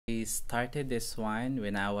I started this one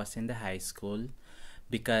when I was in the high school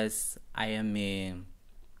because I am a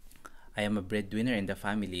breadwinner in the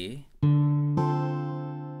family.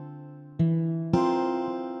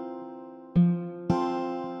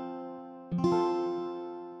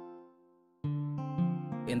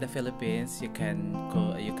 In the Philippines, you can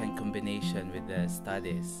combination with the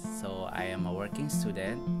studies. So I am a working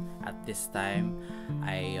student. At this time,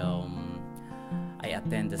 I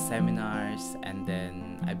attend the seminars and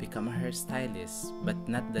then I become a hairstylist. But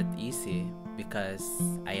not that easy because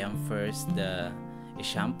I am first a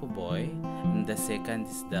shampoo boy, and the second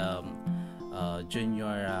is the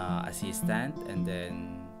junior assistant, and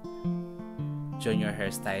then junior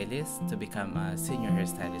hairstylist to become a senior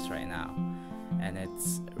hairstylist right now. And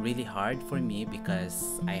it's really hard for me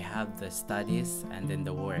because I have the studies and then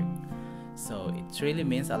the work. So it really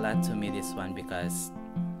means a lot to me, this one, because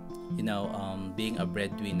being a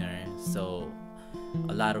breadwinner, so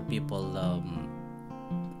a lot of people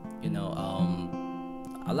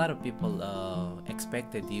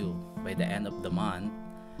expected you by the end of the month.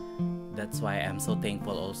 That's why I'm so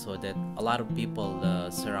thankful also that a lot of people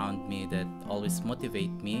surround me that always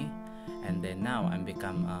motivate me. And then now I'm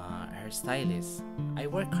become a hairstylist. I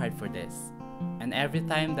work hard for this, and every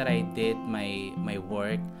time that I did my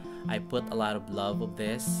work, I put a lot of love of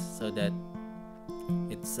this so that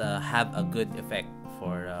it's have a good effect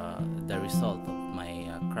for the result of my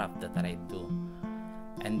craft that I do.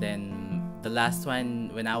 And then the last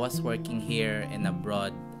one, when I was working here in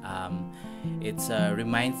abroad, it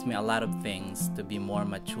reminds me a lot of things to be more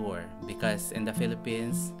mature, because in the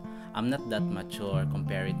Philippines I'm not that mature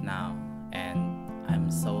compared now, and I'm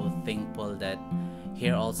so thankful that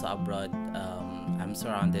here also abroad I'm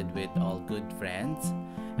surrounded with all good friends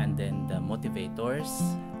and then the motivators,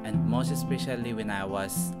 and most especially when I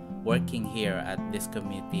was working here at this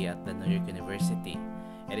community at the NYUAD University.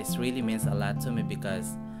 It really means a lot to me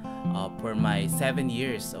because for my 7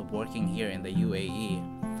 years of working here in the UAE,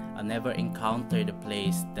 I never encountered a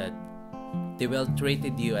place that they will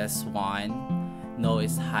treated you as one. No,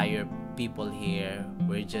 it's higher people here.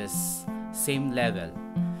 We're just same level,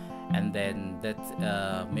 and then that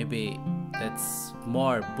maybe that's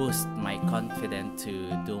more boost my confidence to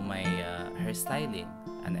do my hairstyling.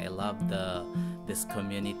 And I love this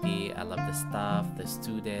community. I love the staff, the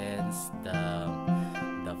students,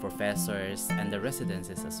 the professors, and the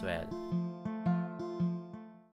residences as well.